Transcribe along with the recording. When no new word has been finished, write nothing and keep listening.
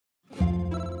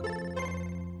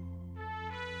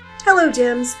Hello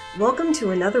Gems! Welcome to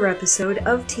another episode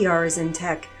of Tiaras and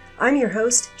Tech. I'm your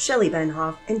host, Shelley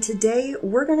Benhoff, and today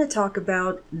we're going to talk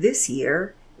about this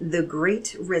year, the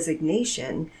Great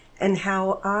Resignation, and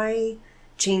how I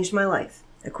changed my life.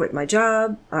 I quit my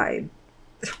job, I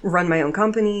run my own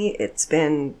company, it's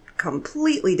been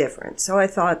completely different. So I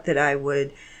thought that I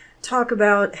would talk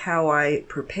about how I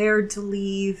prepared to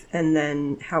leave and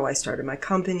then how I started my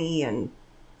company and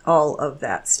all of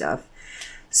that stuff.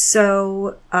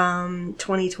 So,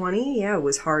 2020, it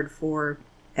was hard for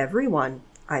everyone,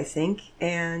 I think.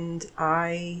 And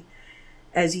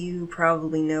as you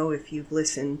probably know, if you've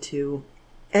listened to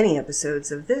any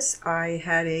episodes of this, I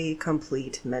had a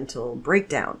complete mental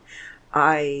breakdown.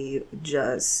 I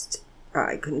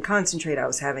couldn't concentrate. I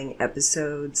was having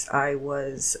episodes. I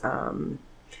was,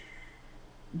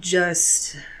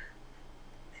 just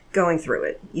going through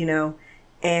it,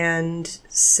 And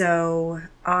so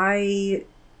I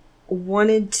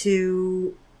wanted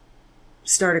to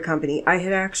start a company. I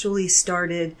had actually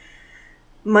started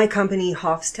my company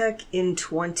HoffsTech in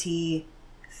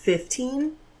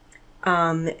 2015,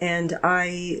 and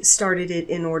I started it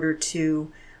in order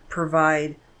to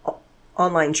provide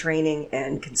online training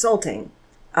and consulting.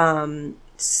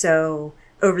 So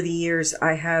over the years,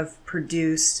 I have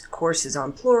produced courses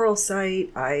on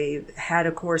Pluralsight. I had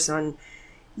a course on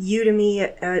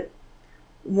Udemy at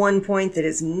one point that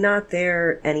is not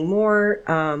there anymore,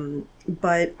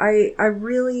 but I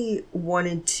really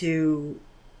wanted to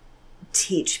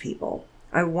teach people.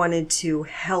 I wanted to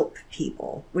help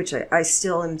people, which I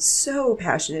still am so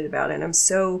passionate about, and I'm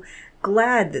so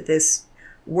glad that this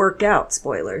worked out,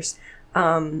 spoilers.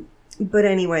 But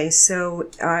anyway, so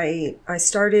I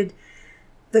started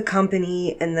the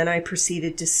company, and then I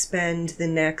proceeded to spend the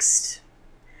next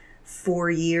 4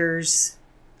 years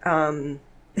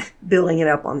building it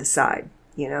up on the side,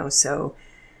 so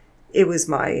it was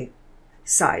my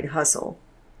side hustle.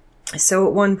 So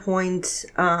at one point,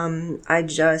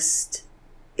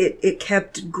 it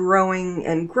kept growing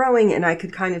and growing, and I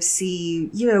could kind of see,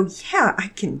 I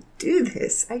can do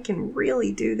this. I can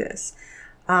really do this.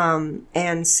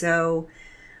 And so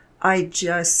I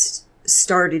just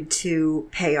started to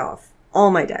pay off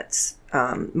all my debts,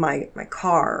 my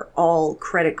car, all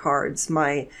credit cards.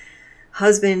 My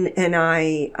husband and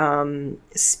I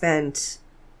spent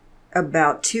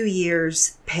about 2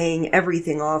 years paying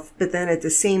everything off, but then at the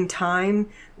same time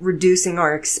reducing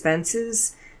our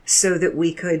expenses so that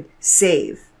we could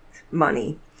save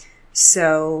money.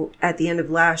 So at the end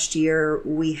of last year,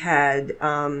 we had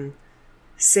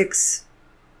 6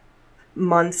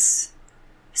 months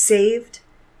saved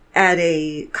at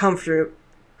a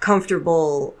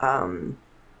comfortable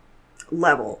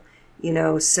level,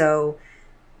 so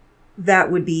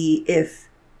that would be if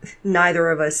neither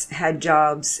of us had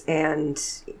jobs and,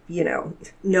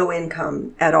 no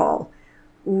income at all.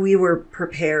 We were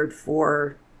prepared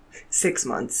for 6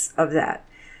 months of that.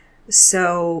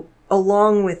 So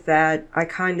along with that, I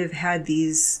kind of had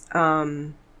these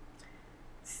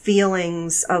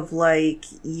feelings of like,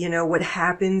 what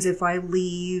happens if I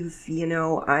leave?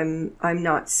 I'm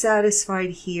not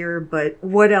satisfied here, but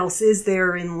what else is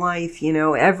there in life?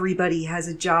 Everybody has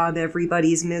a job,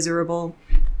 everybody's miserable.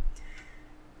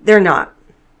 They're not.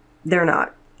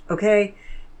 Okay?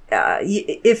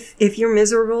 If you're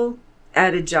miserable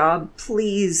at a job,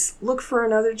 please look for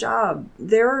another job.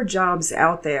 There are jobs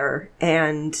out there,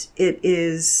 and it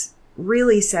is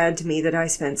really sad to me that I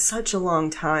spent such a long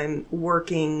time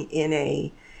working in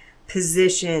a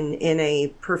position, in a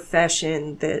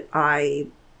profession that I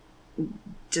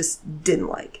just didn't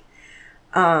like.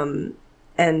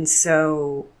 And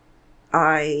so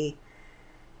I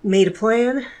made a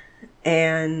plan,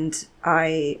 and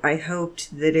I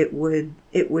hoped that it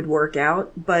would work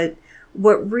out. But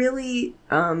what really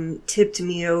tipped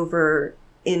me over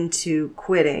into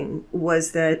quitting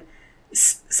was that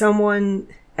someone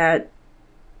at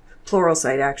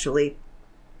Pluralsight actually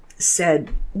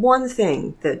said one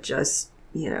thing that just,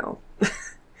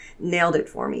 nailed it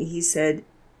for me. He said,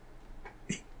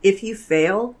 if you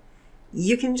fail,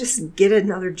 you can just get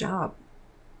another job.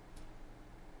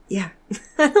 Yeah,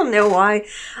 I don't know why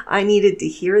I needed to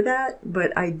hear that,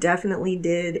 but I definitely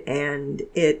did. And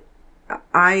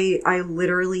I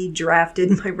literally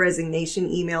drafted my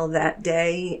resignation email that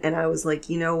day, and I was like,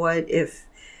 you know what, if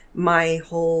my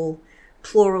whole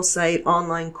Pluralsight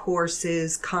online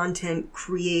courses, content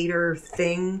creator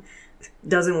thing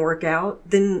doesn't work out,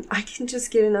 then I can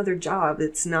just get another job.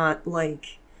 It's not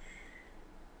like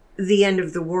the end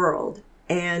of the world.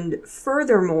 And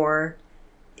furthermore,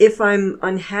 if I'm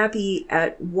unhappy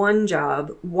at one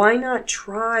job, why not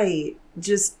try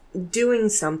just doing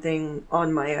something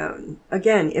on my own?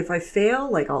 Again, if I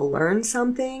fail, like, I'll learn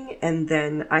something and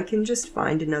then I can just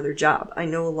find another job. I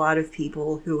know a lot of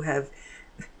people who have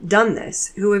done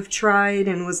this, who have tried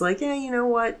and was like, yeah, you know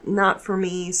what? Not for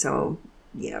me. So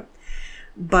yeah,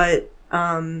 but,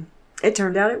 it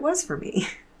turned out it was for me.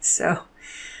 So,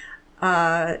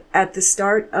 at the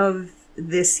start of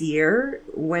this year,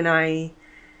 when I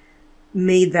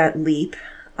made that leap,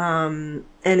 and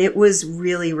it was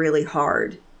really, really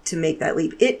hard to make that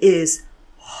leap. It is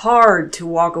hard to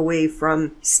walk away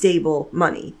from stable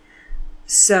money.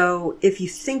 So if you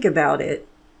think about it,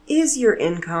 is your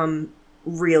income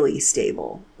really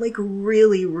stable? Like,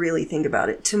 really, really think about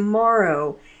it.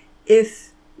 Tomorrow,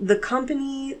 if the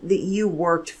company that you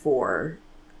worked for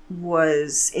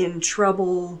was in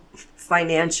trouble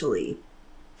financially,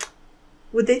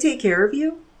 would they take care of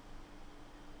you?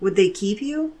 Would they keep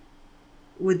you?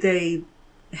 Would they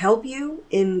help you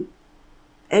in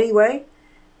any way?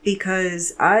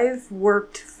 Because I've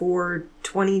worked for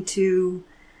 22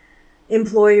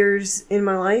 employers in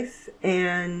my life,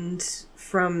 and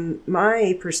from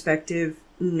my perspective,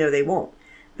 no, they won't.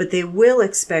 But they will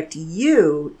expect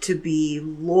you to be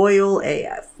loyal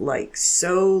AF, like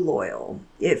so loyal.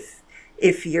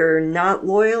 If you're not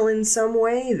loyal in some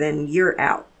way, then you're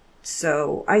out.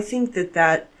 So I think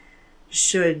that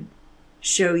should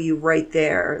show you right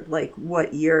there, like,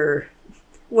 what you're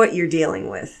dealing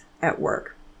with at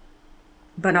work.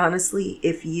 But honestly,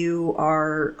 if you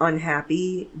are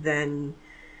unhappy, then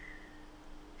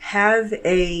have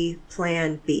a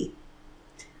plan B.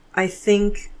 I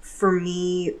think for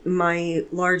me, my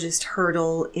largest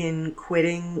hurdle in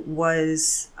quitting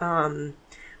was,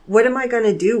 what am I going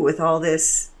to do with all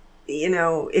this,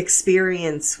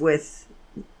 experience with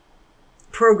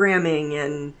programming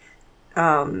and,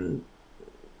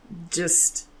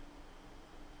 just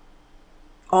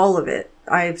all of it.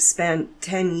 I've spent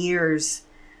 10 years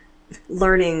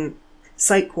learning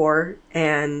Sitecore,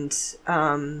 and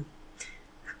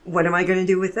what am I going to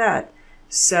do with that?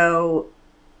 So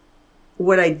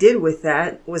what I did with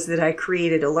that was that I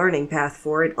created a learning path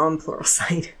for it on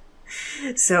Pluralsight.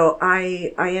 So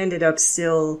I ended up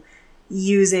still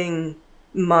using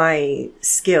my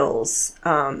skills,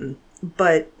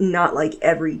 but not like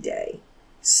every day.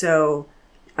 So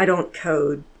I don't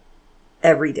code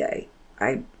every day.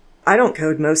 I don't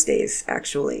code most days,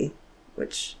 actually,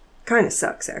 which kind of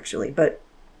sucks, actually. But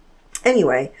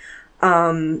anyway,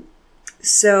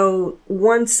 so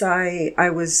once I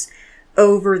was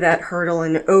over that hurdle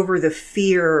and over the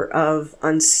fear of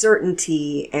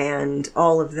uncertainty and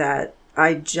all of that,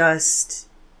 I just,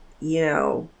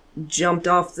 jumped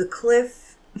off the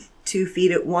cliff 2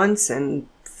 feet at once and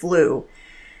flew.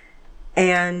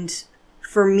 And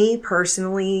for me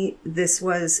personally, this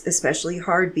was especially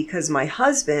hard because my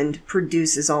husband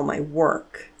produces all my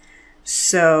work.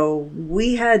 So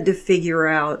we had to figure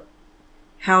out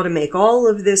how to make all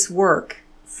of this work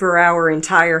for our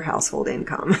entire household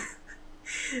income.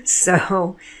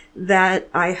 So that,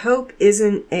 I hope,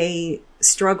 isn't a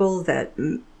struggle that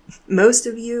most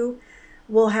of you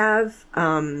will have,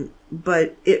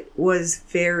 but it was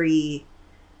very,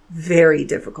 very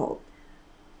difficult.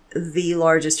 The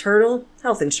largest hurdle,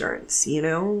 health insurance,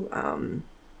 in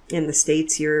the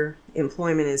States, your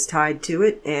employment is tied to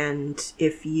it. And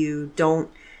if you don't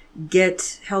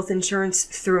get health insurance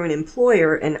through an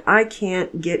employer, and I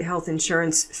can't get health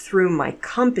insurance through my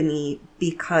company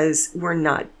because we're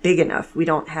not big enough. We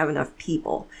don't have enough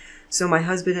people. So my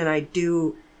husband and I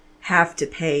do have to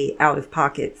pay out of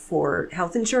pocket for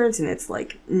health insurance, and it's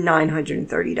like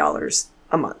 $930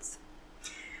 a month.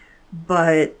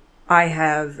 But I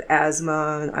have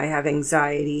asthma, I have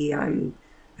anxiety, I'm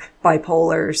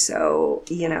bipolar, so,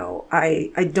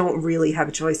 I don't really have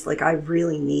a choice. Like, I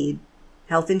really need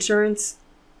health insurance.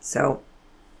 So,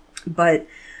 but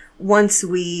once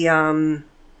we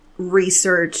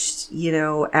researched,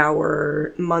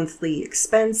 our monthly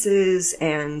expenses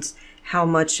and how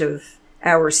much of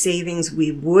our savings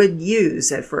we would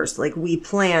use at first, like, we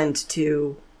planned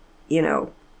to,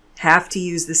 have to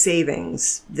use the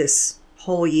savings this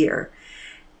whole year.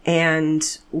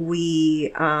 And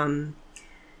we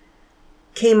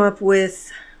came up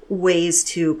with ways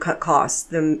to cut costs.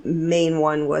 The main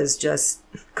one was just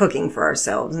cooking for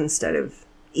ourselves instead of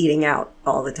eating out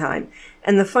all the time.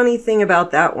 And the funny thing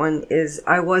about that one is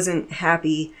I wasn't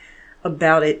happy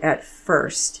about it at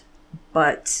first,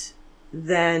 but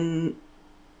then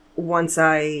once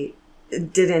I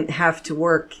didn't have to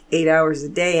work 8 hours a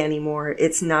day anymore,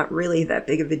 it's not really that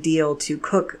big of a deal to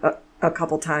cook a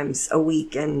couple times a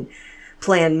week and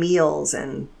plan meals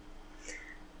and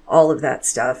all of that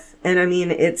stuff. And I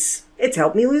mean, it's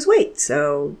helped me lose weight.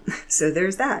 So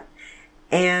there's that.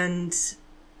 And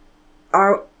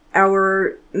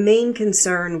our main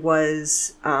concern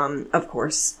was, of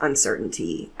course,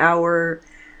 uncertainty. Our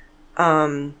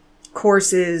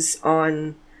courses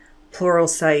on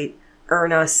Pluralsight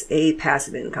earn us a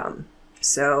passive income.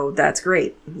 So that's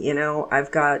great.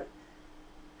 I've got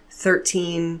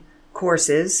 13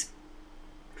 courses,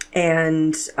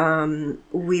 and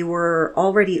we were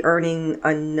already earning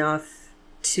enough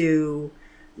to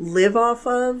live off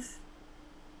of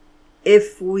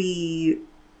if we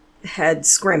had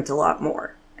scrimped a lot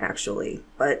more, actually.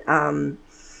 But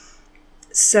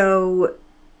so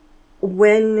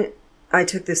when I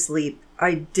took this leap,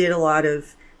 I did a lot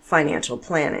of financial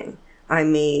planning. I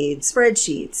made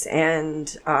spreadsheets,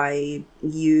 and I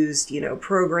used,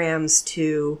 programs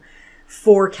to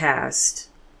forecast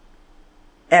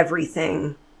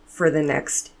everything for the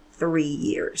next 3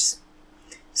 years.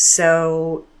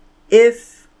 So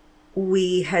if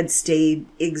we had stayed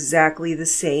exactly the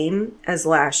same as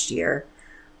last year,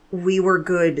 we were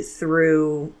good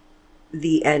through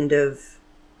the end of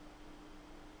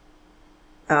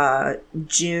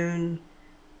June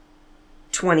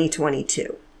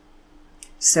 2022.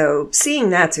 So seeing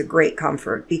that's a great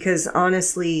comfort, because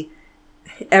honestly,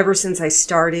 ever since I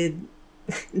started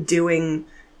doing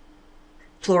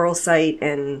Pluralsight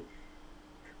and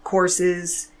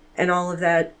courses and all of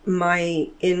that, my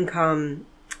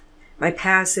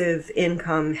passive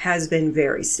income has been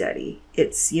very steady.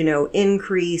 It's,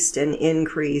 increased and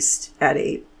increased at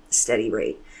a steady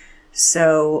rate.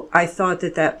 So I thought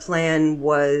that plan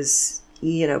was,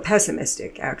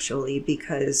 pessimistic, actually,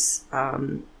 because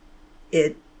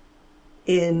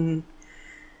in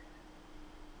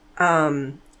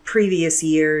previous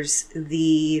years,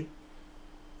 the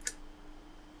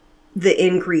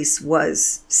increase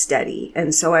was steady.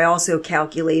 And so I also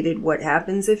calculated what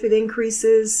happens if it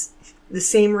increases the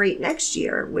same rate next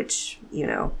year, which,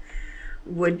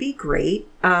 would be great.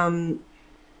 And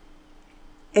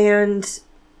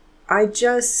I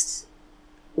just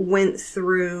went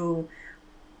through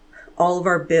all of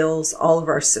our bills, all of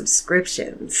our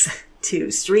subscriptions to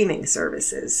streaming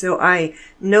services. So I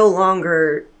no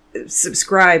longer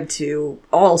subscribe to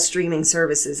all streaming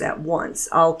services at once.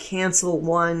 I'll cancel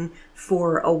one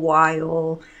for a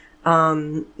while.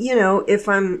 If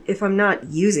I'm not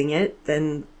using it,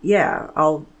 then yeah,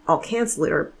 I'll cancel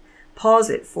it or pause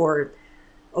it for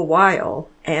a while.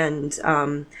 And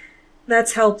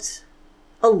that's helped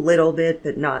a little bit,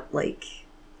 but not like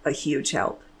a huge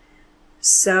help.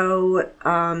 So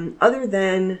other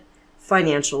than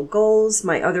financial goals,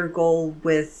 my other goal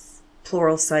with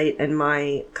Pluralsight and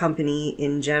my company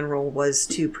in general was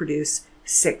to produce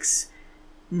 6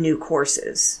 new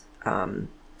courses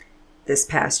this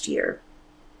past year.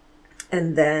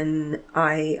 And then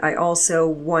I also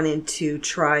wanted to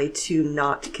try to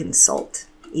not consult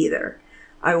either.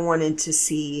 I wanted to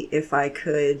see if I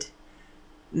could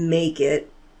make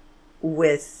it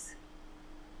with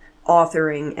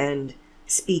authoring and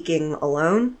speaking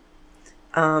alone.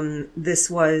 This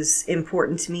was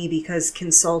important to me because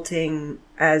consulting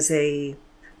as a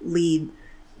lead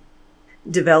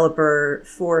developer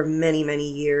for many, many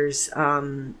years,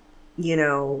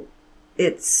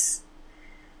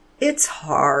 it's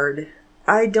hard.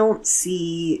 I don't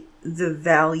see the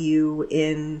value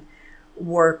in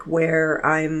work where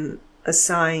I'm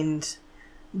assigned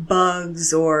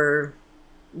bugs or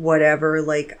whatever.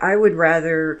 Like, I would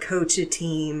rather coach a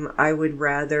team. I would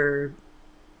rather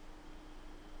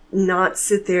not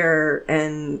sit there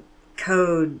and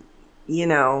code,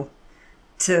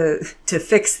 to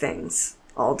fix things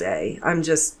all day. I'm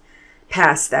just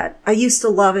past that. I used to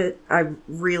love it. I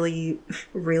really,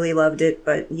 really loved it.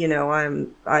 But,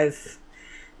 I've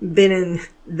been in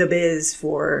the biz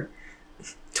for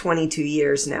 22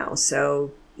 years now.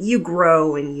 So you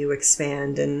grow and you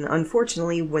expand. And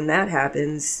unfortunately, when that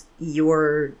happens,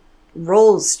 your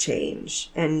roles change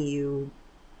and you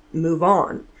move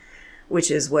on,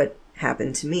 which is what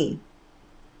happened to me.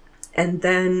 And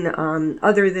then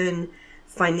other than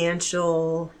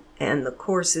financial and the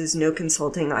courses, no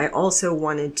consulting, I also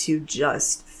wanted to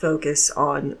just focus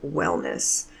on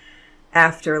wellness.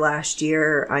 After last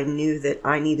year, I knew that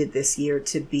I needed this year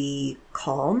to be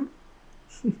calm.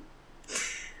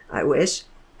 I wish.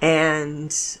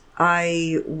 And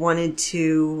I wanted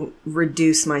to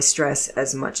reduce my stress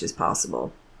as much as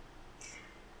possible.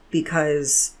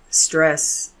 Because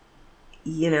stress,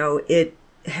 it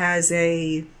has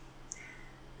a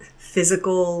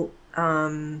physical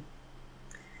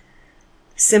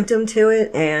symptom to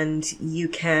it, and you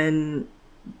can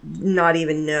not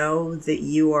even know that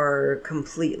you are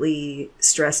completely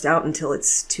stressed out until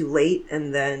it's too late.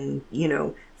 And then,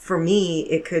 for me,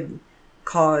 it could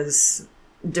cause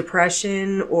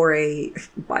depression or a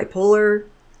bipolar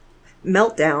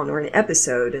meltdown or an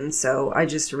episode. And so I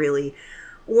just really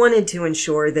wanted to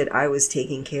ensure that I was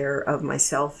taking care of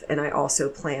myself. And I also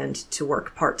planned to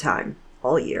work part-time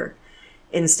all year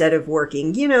instead of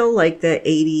working, like the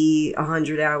 80,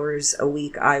 100 hours a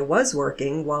week I was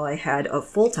working while I had a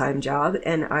full-time job.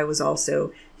 And I was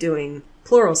also doing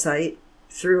Pluralsight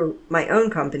through my own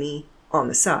company on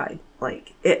the side.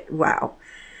 Wow.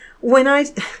 When I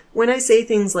say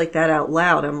things like that out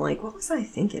loud, I'm like, what was I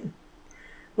thinking?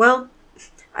 Well,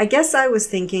 I guess I was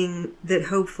thinking that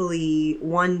hopefully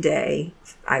one day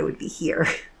I would be here.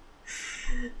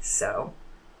 So,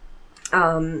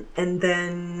 and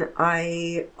then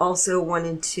I also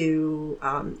wanted to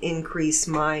increase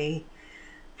my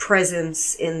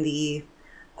presence in the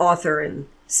author and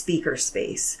speaker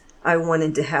space. I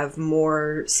wanted to have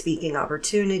more speaking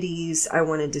opportunities. I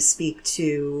wanted to speak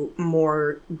to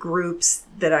more groups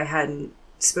that I hadn't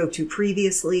spoke to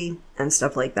previously and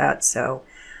stuff like that. So,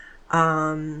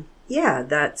 yeah,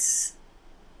 that's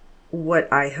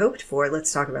what I hoped for.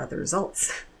 Let's talk about the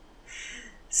results.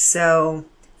 So,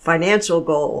 financial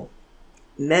goal,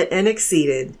 met and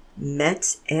exceeded.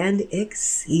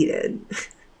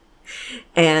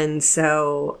 And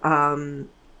so,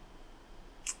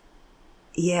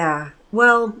 yeah,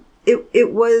 well,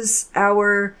 it was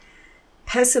our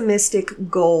pessimistic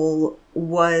goal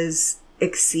was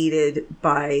exceeded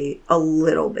by a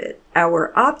little bit.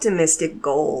 Our optimistic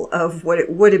goal of what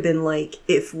it would have been like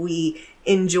if we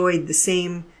enjoyed the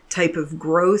same type of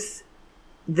growth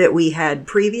that we had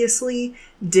previously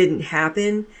didn't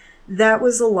happen. That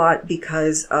was a lot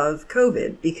because of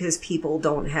COVID, because people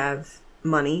don't have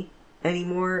money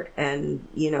anymore and,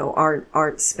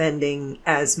 aren't spending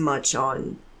as much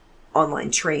on online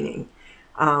training.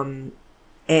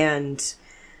 And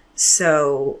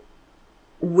so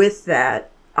with that,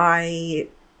 I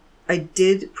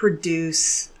did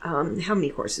produce, how many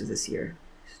courses this year?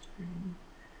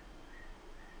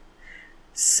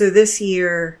 So this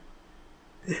year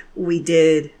we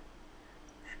did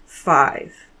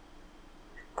 5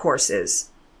 courses.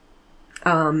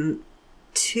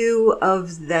 2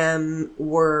 of them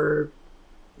were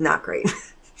not great.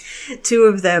 2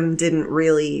 of them didn't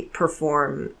really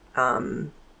perform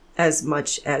as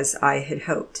much as I had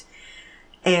hoped.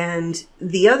 And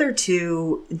the other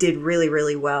 2 did really,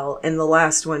 really well. And the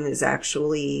last one is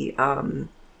actually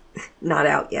not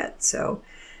out yet. So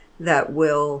that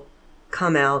will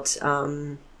come out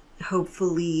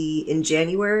hopefully in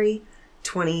January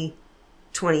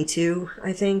 2022,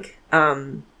 I think.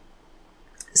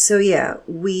 So yeah,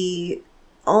 we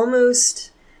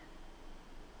almost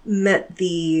met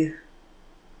the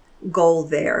goal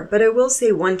there. But I will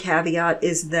say one caveat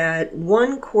is that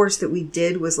one course that we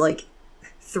did was like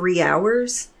 3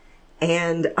 hours,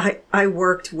 and I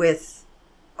worked with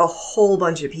a whole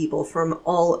bunch of people from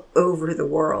all over the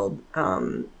world.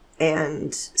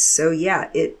 And so yeah,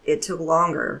 it took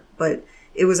longer, but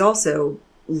it was also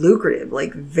lucrative,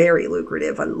 like very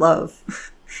lucrative. I love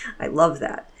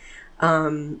that.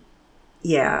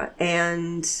 Yeah,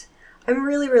 and I'm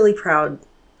really, really proud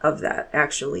of that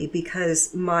actually,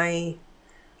 because my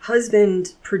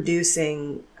husband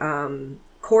producing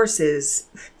courses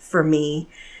for me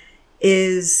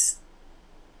it's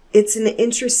an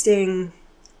interesting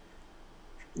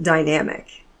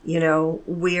dynamic.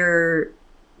 We're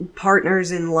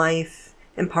partners in life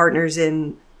and partners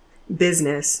in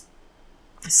business.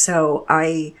 So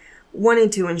I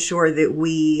wanted to ensure that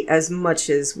we, as much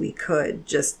as we could,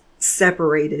 just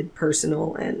separated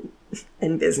personal and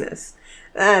business.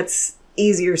 That's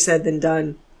easier said than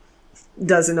done.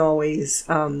 Doesn't always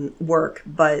work.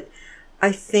 But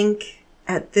I think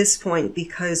at this point,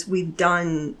 because we've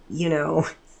done,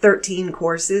 13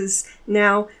 courses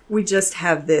now, we just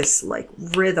have this like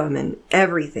rhythm and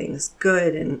everything's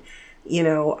good. And,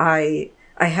 I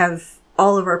have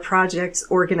all of our projects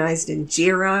organized in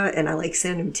Jira, and I like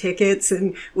send them tickets,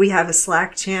 and we have a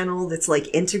Slack channel that's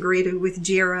like integrated with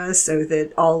Jira so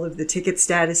that all of the ticket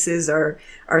statuses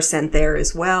are sent there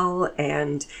as well.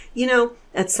 And,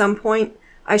 at some point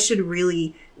I should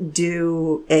really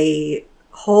do a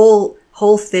whole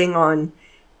thing on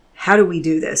how do we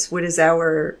do this? What is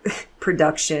our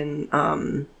production,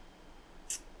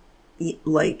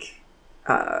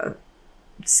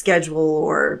 schedule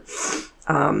or,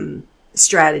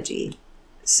 strategy.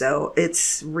 So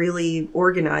it's really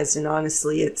organized, and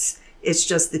honestly, it's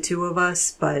just the 2 of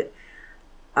us, but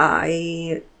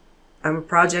I'm a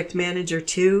project manager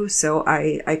too. So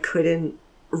I couldn't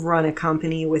run a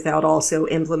company without also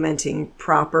implementing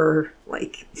proper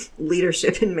like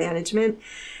leadership and management.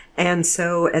 And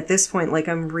so at this point, like,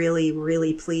 I'm really,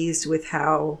 really pleased with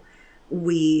how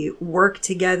we work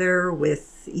together,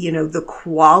 with, the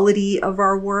quality of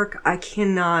our work. I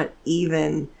cannot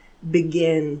even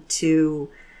begin to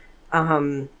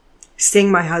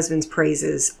sing my husband's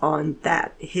praises on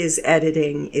that. His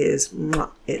editing is,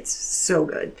 mwah, it's so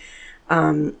good.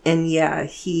 And yeah,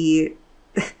 he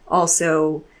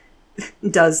also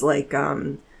does like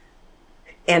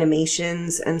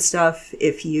animations and stuff.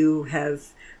 If you have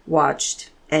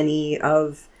watched any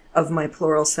of my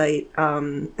Pluralsight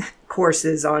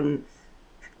courses on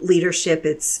leadership,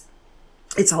 it's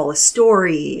all a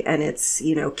story, and it's,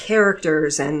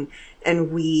 characters, and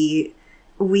we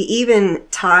even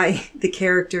tie the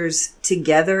characters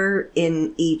together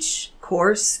in each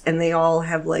course, and they all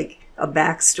have like a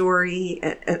backstory,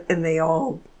 and they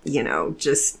all,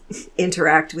 just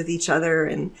interact with each other,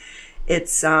 and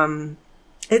it's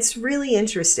really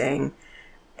interesting,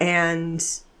 and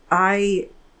I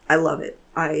love it.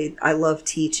 I love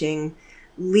teaching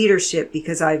leadership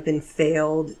because I've been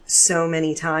failed so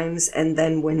many times. And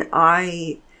then when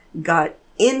I got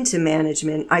into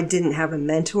management, I didn't have a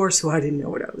mentor, so I didn't know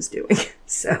what I was doing.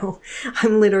 So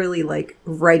I'm literally like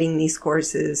writing these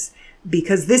courses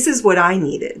because this is what I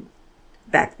needed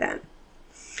back then.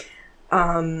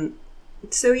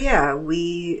 So yeah,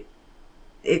 we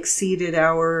exceeded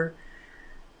our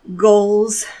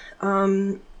goals.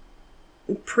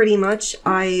 Pretty much.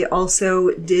 I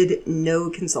also did no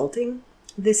consulting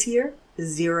this year.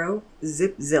 0,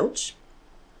 zip, zilch.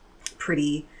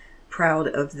 Pretty proud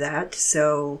of that.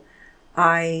 So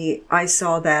I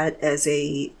saw that as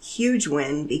a huge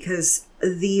win, because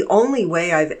the only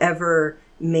way I've ever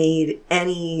made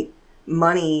any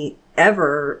money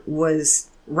ever was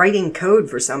writing code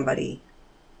for somebody.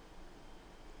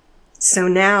 So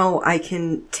now I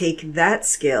can take that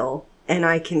skill and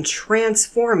I can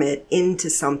transform it into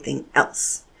something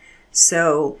else.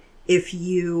 So if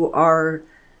you are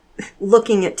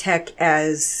looking at tech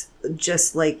as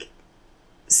just like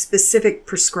specific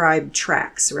prescribed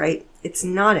tracks, right? It's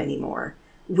not anymore.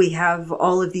 We have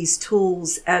all of these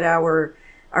tools at our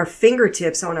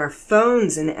fingertips on our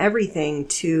phones and everything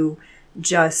to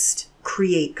just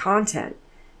create content.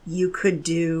 You could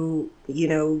do,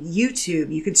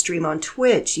 YouTube, you could stream on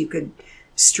Twitch, you could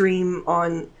stream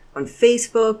on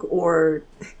Facebook or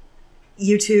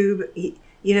YouTube.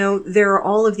 There are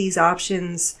all of these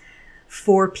options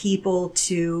for people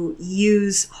to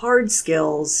use hard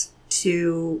skills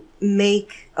to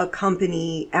make a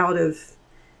company out of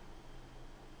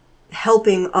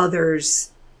helping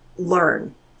others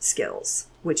learn skills,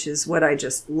 which is what I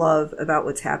just love about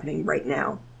what's happening right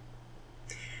now.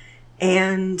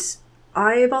 And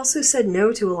I've also said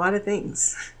no to a lot of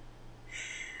things.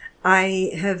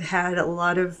 I have had a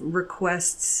lot of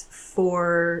requests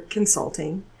for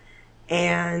consulting,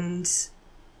 and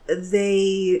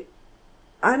they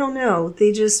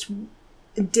just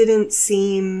didn't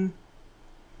seem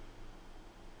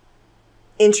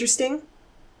interesting.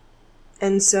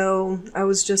 And so I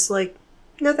was just like,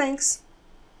 no thanks.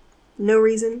 No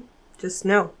reason, just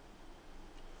no.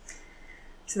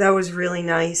 So that was really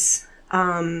nice.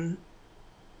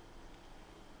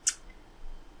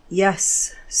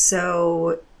 Yes,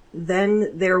 so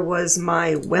then there was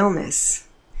my wellness.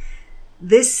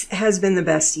 This has been the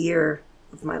best year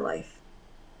of my life.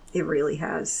 It really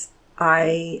has.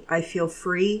 I feel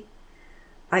free.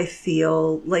 I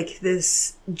feel like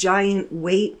this giant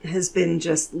weight has been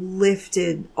just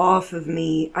lifted off of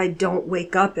me. I don't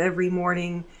wake up every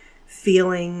morning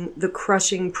feeling the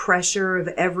crushing pressure of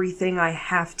everything I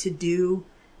have to do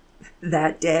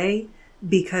that day,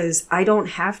 because I don't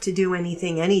have to do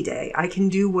anything any day. I can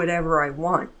do whatever I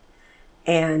want.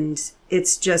 And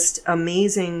it's just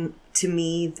amazing to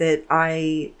me that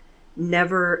I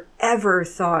never, ever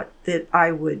thought that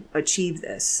I would achieve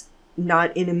this.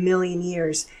 Not in a million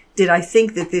years did I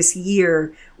think that this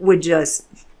year would just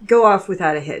go off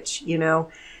without a hitch,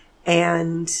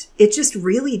 And it just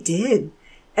really did.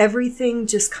 Everything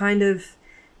just kind of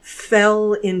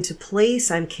fell into place.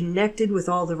 I'm connected with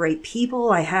all the right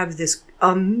people. I have this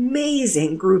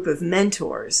amazing group of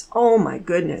mentors. Oh my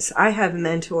goodness. I have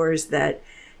mentors that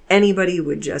anybody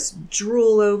would just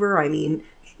drool over. I mean,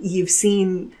 you've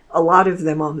seen a lot of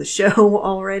them on the show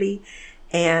already,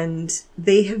 and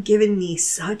they have given me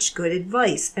such good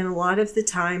advice. And a lot of the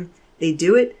time they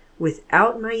do it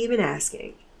without my even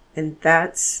asking. And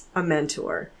that's a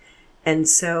mentor. And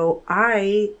so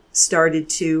I started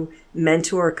to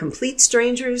mentor complete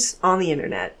strangers on the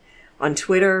internet. On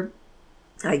Twitter,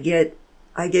 I get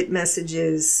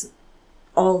messages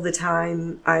all the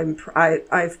time.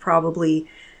 I've probably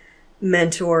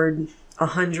mentored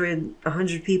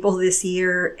 100 people this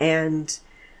year. And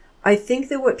I think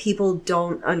that what people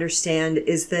don't understand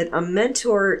is that a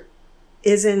mentor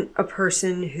isn't a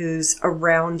person who's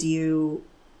around you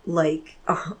like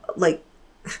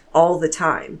all the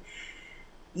time.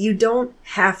 You don't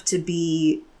have to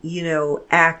be,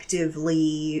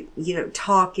 actively,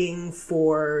 talking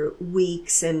for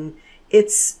weeks. And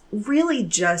it's really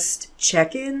just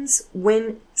check-ins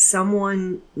when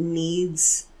someone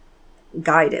needs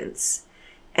guidance.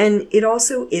 And it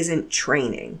also isn't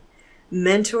training.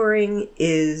 Mentoring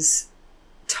is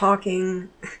talking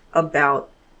about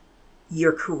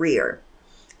your career.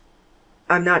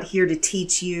 I'm not here to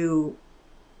teach you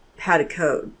how to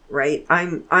code, right?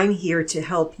 I'm here to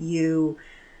help you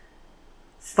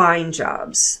find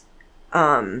jobs,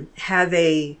 have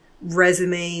a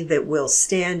resume that will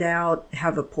stand out,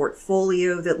 have a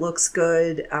portfolio that looks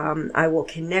good. I will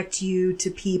connect you to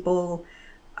people.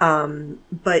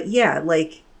 But yeah,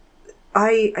 like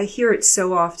I hear it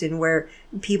so often where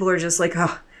people are just like,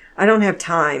 oh, I don't have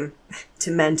time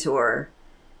to mentor.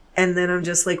 And then I'm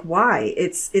just like, why?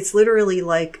 It's literally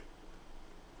like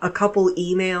a couple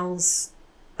emails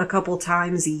a couple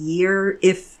times a year,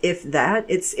 if that.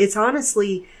 It's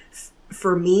honestly,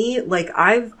 for me, like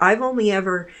I've only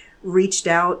ever reached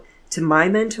out to my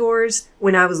mentors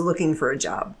when I was looking for a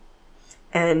job.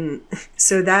 And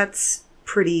so that's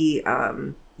pretty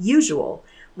usual.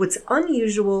 What's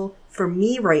unusual for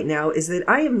me right now is that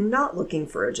I am not looking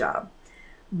for a job,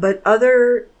 but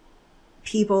other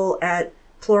people at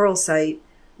Pluralsight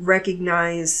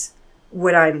recognize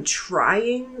what I'm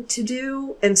trying to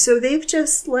do. And so they've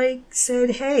just like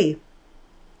said, hey,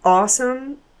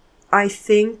 awesome. I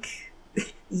think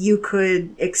you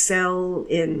could excel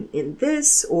in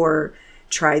this or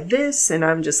try this. And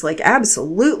I'm just like,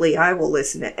 absolutely. I will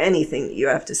listen to anything that you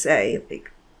have to say.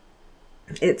 Like,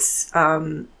 it's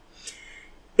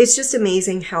just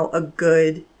amazing how a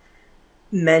good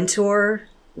mentor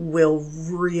will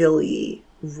really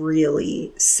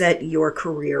set your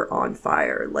career on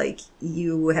fire. Like,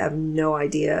 you have no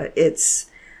idea.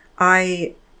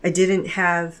 I didn't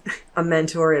have a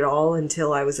mentor at all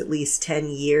until I was at least 10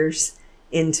 years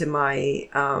into my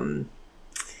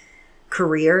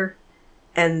career.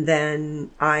 And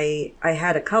then I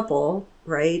had a couple,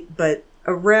 right? But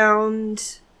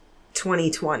around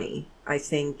 2020, I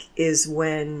think, is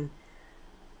when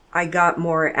I got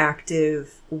more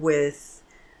active with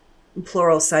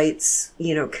Pluralsight's,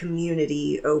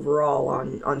 community overall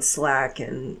on Slack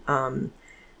and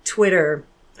Twitter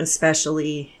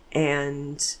especially.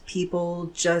 And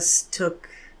people just took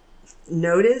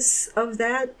notice of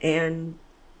that and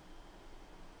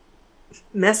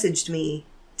messaged me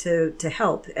to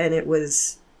help. And it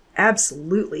was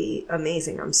absolutely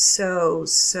amazing. I'm so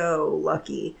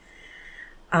lucky.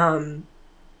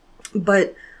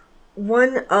 But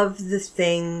one of the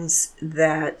things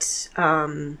that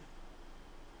a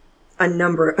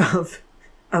number of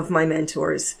my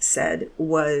mentors said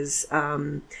was,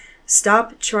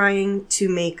 stop trying to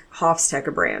make HoffsTech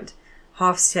a brand.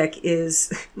 HoffsTech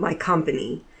is my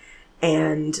company.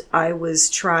 And I was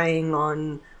trying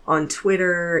on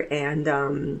Twitter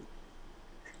and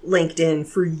LinkedIn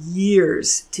for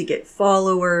years to get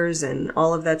followers and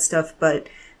all of that stuff. But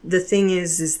the thing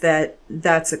is that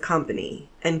that's a company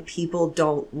and people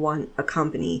don't want a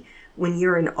company. When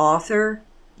you're an author,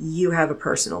 you have a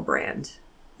personal brand.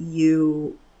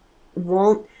 You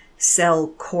won't sell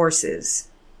courses.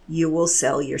 You will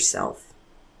sell yourself.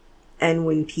 And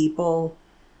when people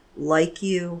like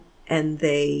you and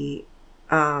they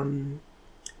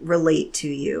relate to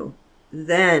you,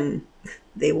 then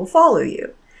they will follow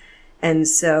you. And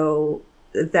so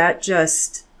that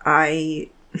just, I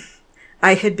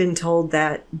had been told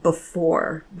that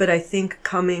before, but I think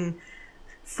coming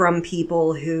from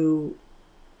people who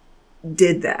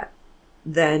did that,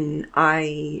 then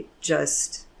I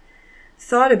just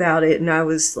thought about it and I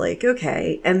was like,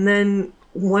 okay. And then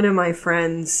one of my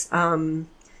friends,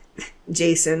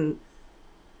 Jason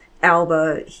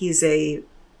Alba, he's a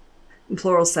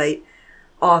Pluralsight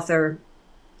author.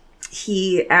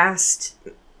 He asked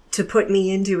to put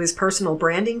me into his personal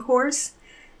branding course.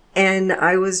 And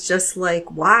I was just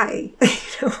like, why?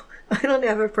 I don't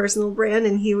have a personal brand.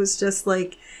 And he was just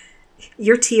like,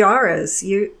 your tiaras,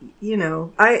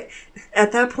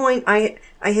 at that point, I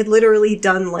had literally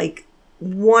done like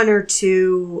one or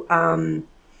two,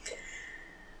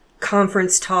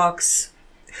 conference talks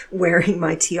wearing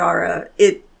my tiara.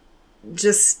 It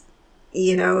just,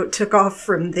 took off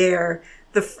from there.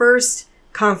 The first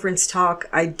conference talk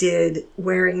I did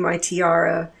wearing my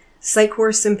tiara,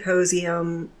 Sitecore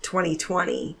Symposium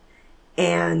 2020.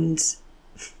 And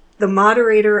the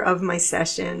moderator of my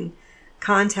session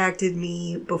contacted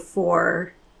me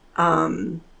before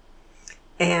and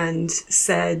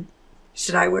said,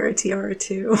 should I wear a tiara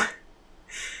too?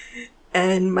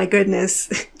 And my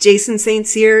goodness, Jason St.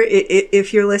 Cyr,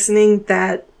 if you're listening,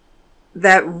 that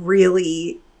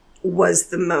really was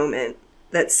the moment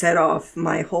that set off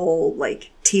my whole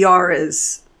like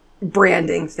tiaras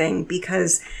branding thing,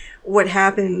 because what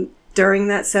happened during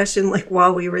that session, like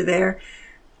while we were there,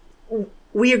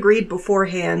 we agreed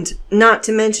beforehand not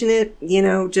to mention it,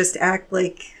 just act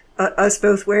like us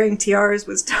both wearing tiaras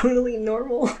was totally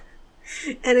normal.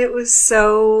 And it was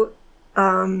so,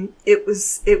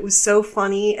 it was so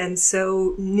funny and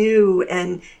so new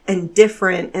and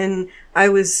different. And I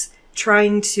was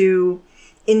trying to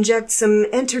inject some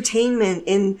entertainment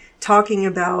in talking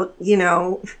about,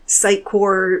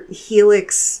 Sitecore,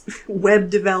 Helix, web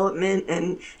development,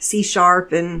 and C#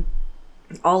 and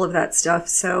all of that stuff.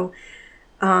 So,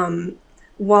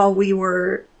 while we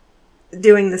were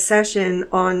doing the session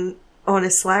on a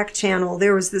Slack channel,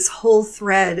 there was this whole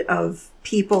thread of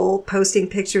people posting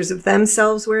pictures of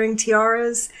themselves wearing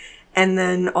tiaras. And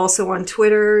then also on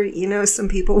Twitter, some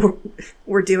people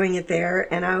were doing it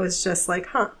there. And I was just like,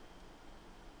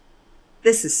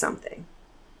 this is something.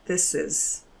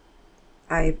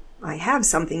 I have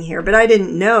something here, but I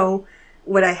didn't know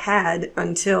what I had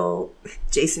until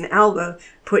Jason Alba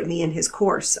put me in his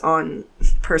course on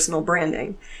personal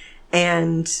branding.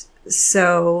 And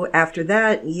so after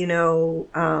that,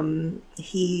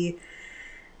 he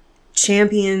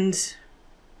championed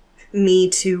me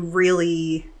to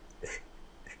really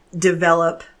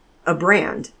develop a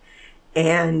brand.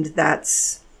 And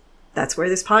that's where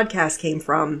this podcast came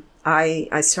from.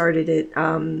 I started it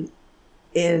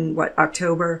in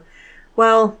October?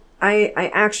 Well,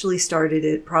 I actually started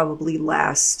it probably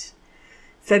last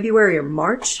February or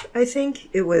March, I think.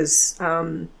 It was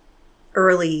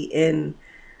early in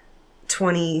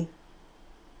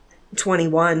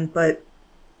 2021, but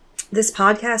this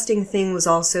podcasting thing was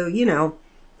also, I've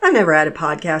never had a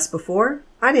podcast before.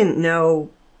 I didn't know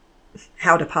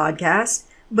how to podcast,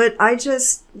 but I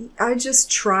just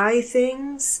try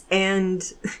things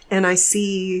and I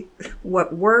see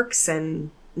what works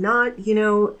and not,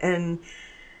 and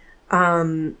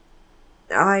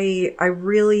I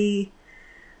really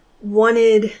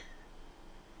wanted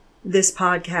this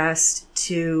podcast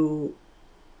to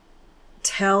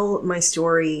tell my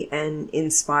story and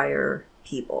inspire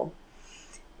people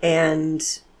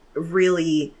and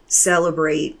really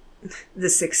celebrate the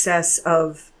success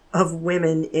of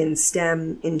women in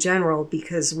STEM in general,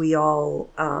 because we all,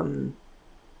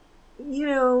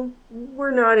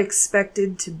 we're not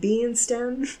expected to be in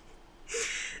STEM.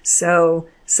 So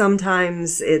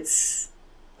sometimes it's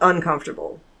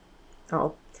uncomfortable.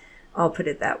 I'll put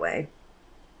it that way.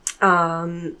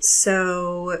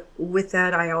 So with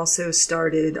that, I also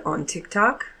started on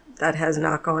TikTok. That has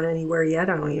not gone anywhere yet.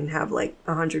 I don't even have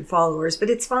 100 followers,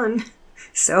 but it's fun.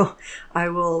 So I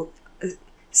will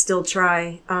still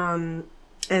try. And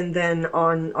then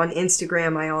on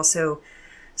Instagram, I also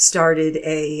started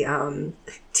a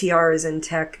Tiaras and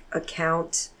Tech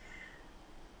account.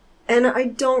 And I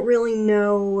don't really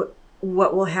know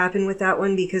what will happen with that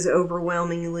one, because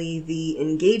overwhelmingly the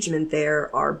engagement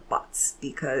there are bots,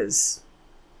 because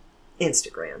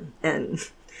Instagram and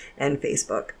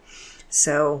Facebook.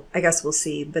 So I guess we'll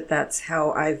see, but that's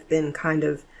how I've been kind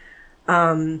of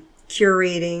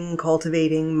curating,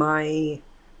 cultivating my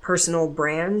personal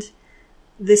brand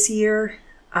this year.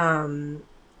 And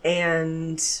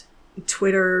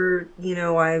Twitter,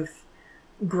 I've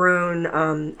grown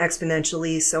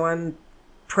exponentially, so I'm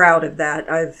proud of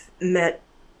that. I've met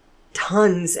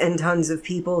tons and tons of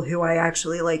people who I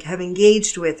actually have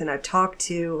engaged with and I've talked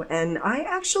to, and I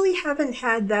actually haven't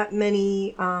had that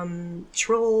many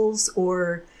trolls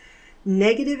or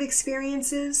negative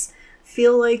experiences.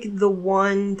 Feel like the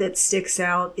one that sticks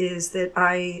out is that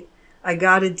I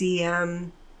got a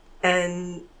DM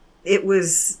and it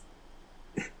was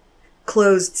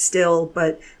closed still,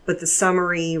 but the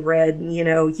summary read,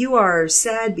 you are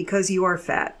sad because you are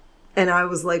fat. And I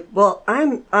was like, well,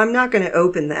 I'm not going to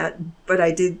open that, but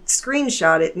I did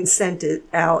screenshot it and sent it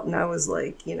out. And I was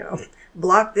like,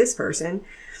 block this person.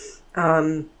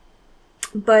 But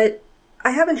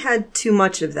I haven't had too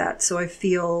much of that. So I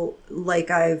feel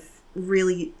like I've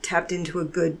really tapped into a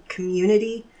good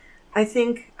community, I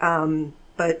think.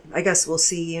 But I guess we'll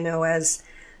see, as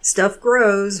stuff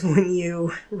grows, when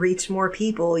you reach more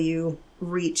people, you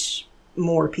reach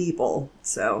more people.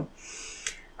 So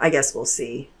I guess we'll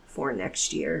see for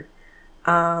next year.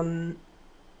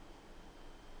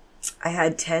 I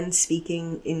had 10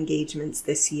 speaking engagements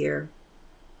this year.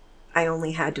 I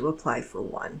only had to apply for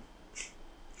one.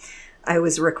 I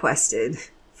was requested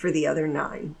for the other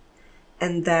 9.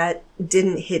 And that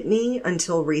didn't hit me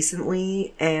until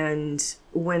recently. And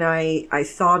when I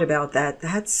thought about that,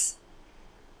 that's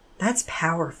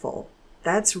powerful.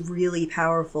 That's really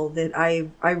powerful that I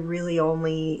really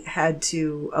only had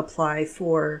to apply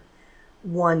for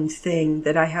one thing,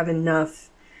 that I have enough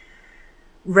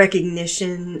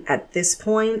recognition at this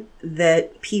point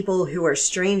that people who are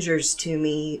strangers to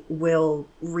me will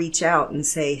reach out and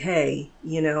say, hey,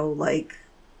 like,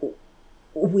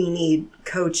 we need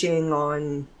coaching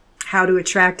on how to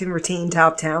attract and retain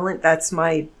top talent. That's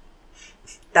my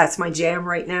jam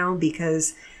right now,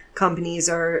 because companies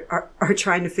are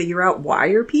trying to figure out, why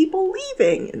are people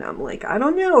leaving? And I'm like, I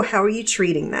don't know. How are you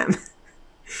treating them?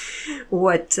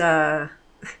 What's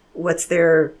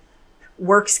their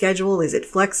work schedule? Is it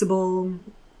flexible?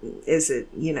 Is it,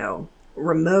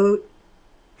 remote?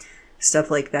 Stuff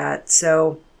like that.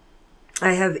 So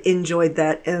I have enjoyed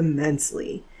that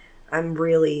immensely. I'm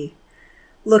really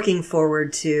looking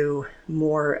forward to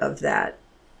more of that.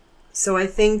 So I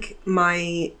think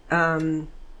my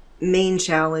main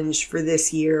challenge for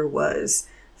this year was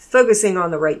focusing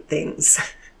on the right things.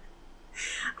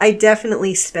 I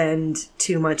definitely spend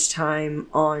too much time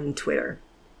on Twitter.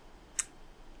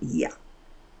 Yeah,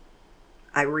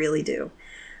 I really do.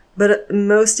 But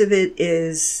most of it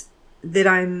is that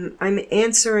I'm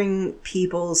answering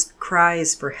people's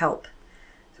cries for help.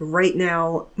 So right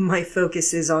now, my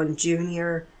focus is on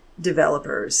junior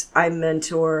developers. I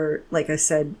mentor, like I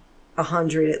said,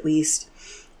 100 at least.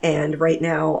 And right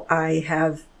now I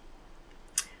have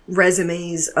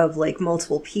resumes of like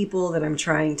multiple people that I'm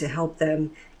trying to help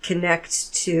them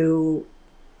connect to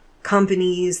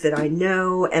companies that I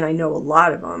know, and I know a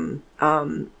lot of them.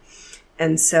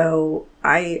 And so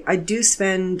I do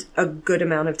spend a good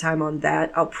amount of time on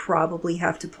that. I'll probably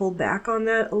have to pull back on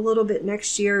that a little bit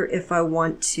next year if I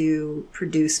want to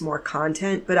produce more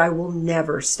content, but I will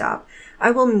never stop. I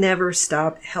will never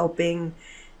stop helping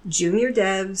junior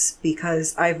devs,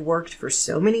 because I've worked for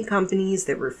so many companies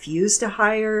that refuse to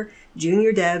hire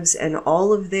junior devs, and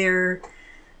all of their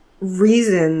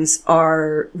reasons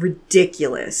are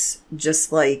ridiculous.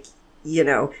 Just like,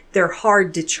 they're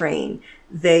hard to train.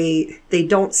 They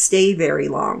don't stay very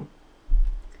long.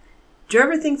 Do you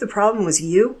ever think the problem was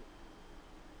you?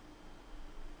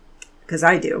 Because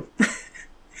I do.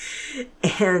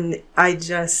 And I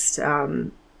just,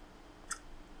 I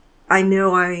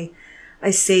know I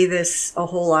say this a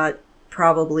whole lot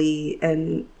probably,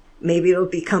 and maybe it'll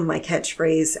become my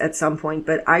catchphrase at some point,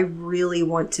 but I really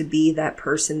want to be that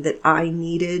person that I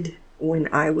needed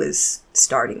when I was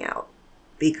starting out,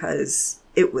 because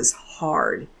it was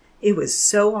hard. It was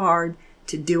so hard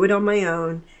to do it on my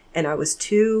own, and I was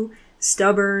too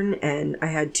stubborn, and I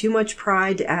had too much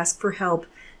pride to ask for help.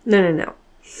 No.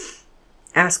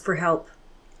 Ask for help,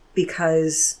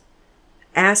 because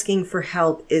asking for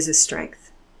help is a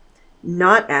strength.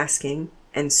 Not asking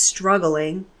and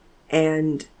struggling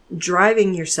and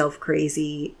driving yourself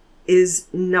crazy is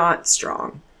not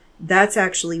strong. That's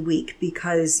actually weak,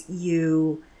 because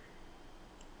you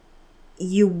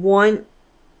want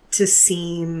to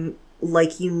seem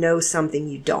like you know something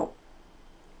you don't.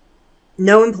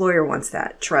 No employer wants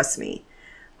that, trust me.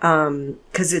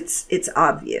 'Cause it's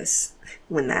obvious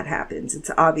when that happens.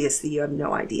 It's obvious that you have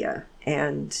no idea.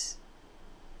 And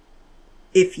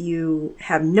if you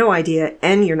have no idea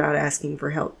and you're not asking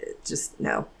for help, just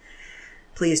no.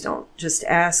 Please don't. Just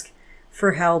ask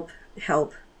for help.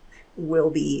 Help will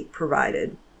be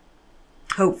provided.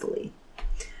 Hopefully.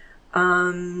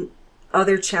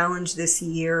 Other challenge this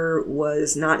year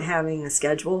was not having a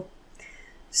schedule.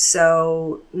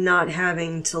 So not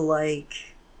having to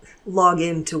log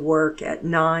into work at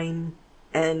 9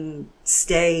 and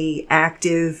stay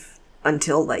active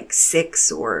until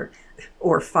 6 or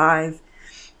 5.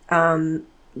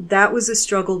 That was a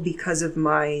struggle because of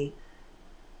my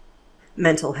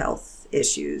mental health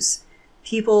issues.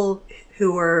 People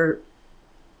who are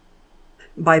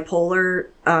bipolar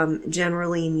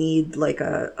generally need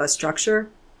a structure.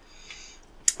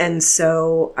 And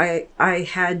so I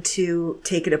had to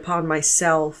take it upon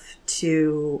myself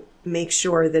to make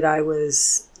sure that I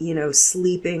was,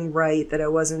 sleeping right, that I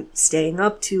wasn't staying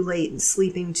up too late and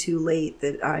sleeping too late,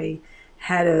 that I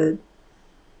had a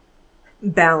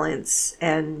balance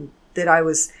and that I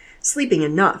was sleeping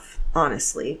enough,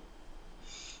 honestly.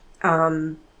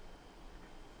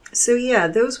 So yeah,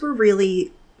 those were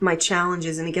really my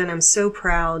challenges. And again, I'm so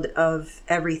proud of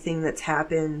everything that's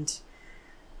happened.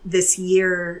 This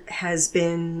year has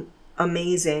been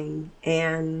amazing,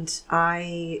 and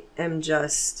I am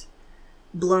just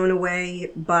blown away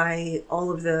by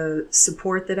all of the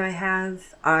support that I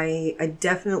have. I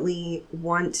definitely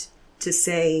want to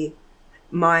say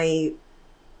my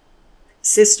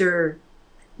sister,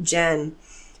 Jen,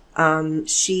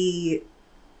 she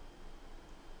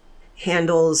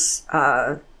handles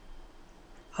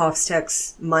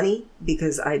HoffsTech's money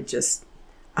because I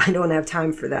don't have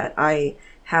time for that. I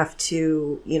have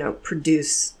to,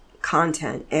 produce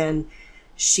content, and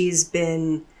she's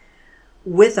been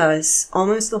with us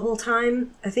almost the whole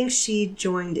time. I think she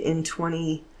joined in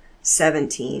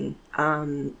 2017.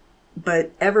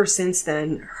 But ever since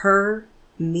then, her,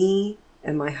 me,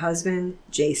 and my husband,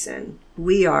 Jason,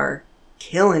 we are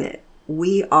killing it.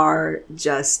 We are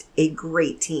just a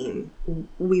great team.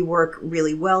 We work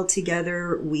really well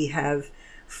together. We have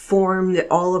formed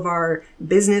all of our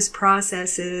business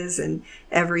processes, and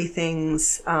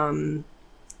everything's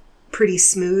pretty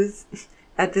smooth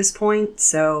at this point.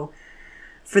 So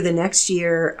for the next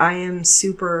year, I am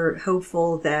super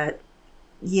hopeful that,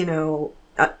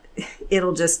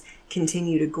 it'll just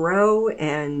continue to grow,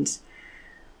 and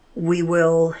we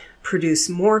will produce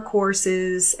more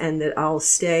courses, and that I'll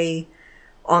stay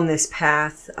on this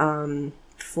path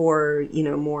for,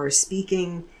 more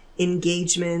speaking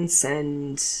engagements,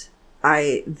 and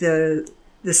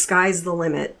the sky's the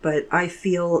limit, but I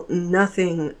feel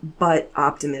nothing but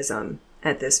optimism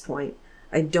at this point.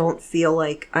 I don't feel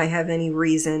like I have any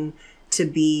reason to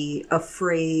be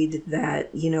afraid that,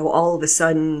 all of a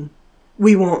sudden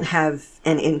we won't have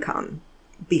an income,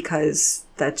 because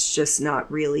that's just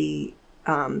not really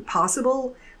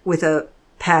possible with a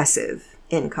passive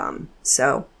income.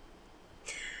 So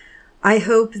I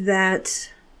hope that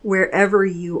wherever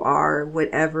you are,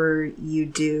 whatever you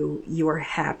do, you are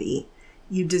happy.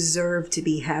 You deserve to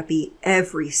be happy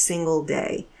every single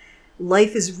day.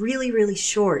 Life is really, really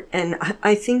short. And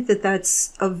I think that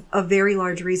that's a very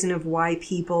large reason of why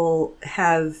people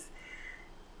have,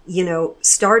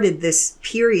 started this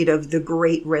period of the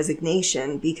Great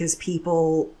Resignation, because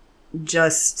people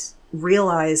just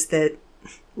realize that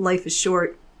life is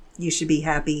short. You should be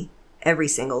happy every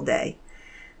single day.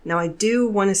 Now, I do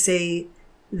want to say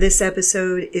this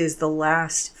episode is the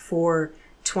last for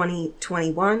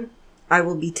 2021. I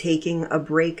will be taking a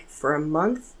break for a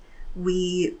month.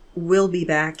 We will be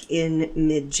back in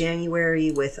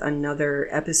mid-January with another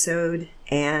episode.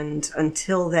 And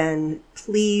until then,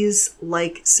 please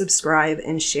like, subscribe,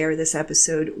 and share this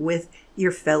episode with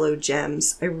your fellow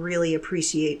gems. I really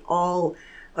appreciate all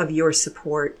of your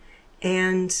support,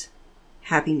 and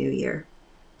Happy New Year.